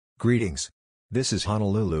Greetings. This is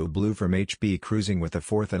Honolulu Blue from HB Cruising with the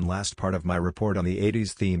fourth and last part of my report on the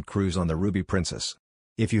 80s themed cruise on the Ruby Princess.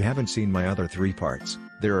 If you haven't seen my other 3 parts,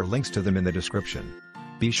 there are links to them in the description.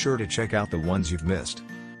 Be sure to check out the ones you've missed.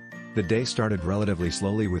 The day started relatively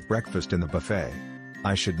slowly with breakfast in the buffet.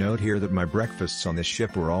 I should note here that my breakfasts on this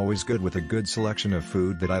ship were always good with a good selection of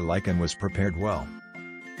food that I like and was prepared well.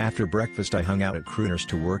 After breakfast I hung out at Crooners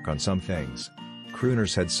to work on some things.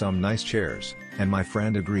 Crooners had some nice chairs, and my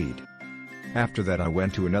friend agreed. After that I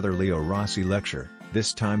went to another Leo Rossi lecture,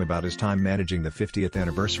 this time about his time managing the 50th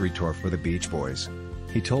anniversary tour for the Beach Boys.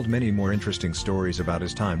 He told many more interesting stories about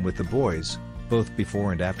his time with the boys, both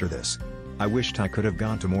before and after this. I wished I could have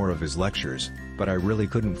gone to more of his lectures, but I really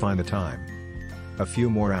couldn't find the time. A few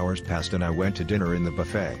more hours passed and I went to dinner in the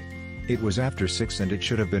buffet. It was after 6 and it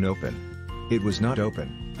should have been open. It was not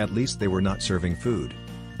open, at least they were not serving food.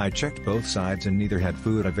 I checked both sides and neither had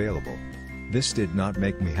food available. This did not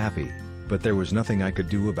make me happy, but there was nothing I could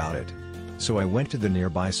do about it. So I went to the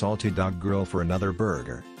nearby Salty Dog Grill for another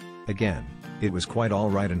burger. Again, it was quite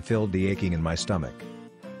alright and filled the aching in my stomach.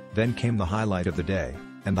 Then came the highlight of the day,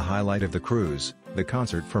 and the highlight of the cruise, the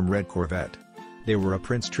concert from Red Corvette. They were a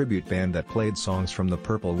Prince tribute band that played songs from the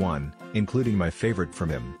Purple One, including my favorite from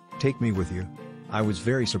him, Take Me With You. I was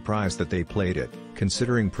very surprised that they played it,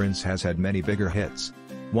 considering Prince has had many bigger hits.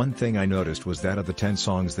 One thing I noticed was that of the 10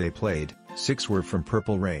 songs they played, 6 were from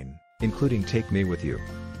Purple Rain, including Take Me With You.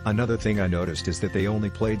 Another thing I noticed is that they only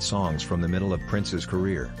played songs from the middle of Prince's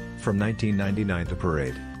career, from 1999 to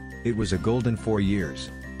Parade. It was a golden 4 years,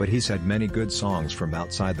 but he's had many good songs from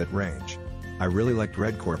outside that range. I really liked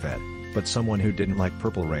Red Corvette, but someone who didn't like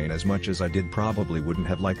Purple Rain as much as I did probably wouldn't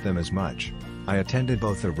have liked them as much. I attended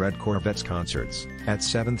both of Red Corvette's concerts, at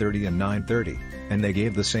 7:30 and 9:30, and they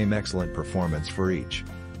gave the same excellent performance for each.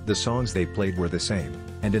 The songs they played were the same,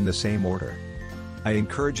 and in the same order. I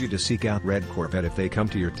encourage you to seek out Red Corvette if they come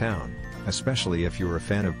to your town, especially if you're a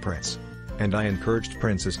fan of Prince. And I encouraged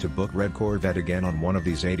Princess to book Red Corvette again on one of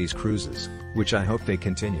these 80s cruises, which I hope they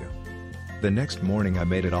continue. The next morning I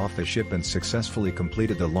made it off the ship and successfully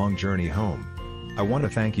completed the long journey home. I want to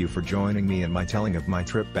thank you for joining me in my telling of my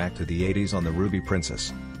trip back to the 80s on the Ruby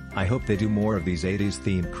Princess. I hope they do more of these 80s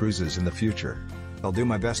themed cruises in the future. I'll do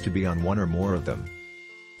my best to be on one or more of them.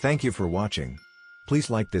 Thank you for watching. Please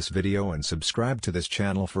like this video and subscribe to this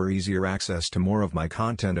channel for easier access to more of my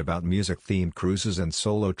content about music-themed cruises and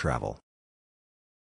solo travel.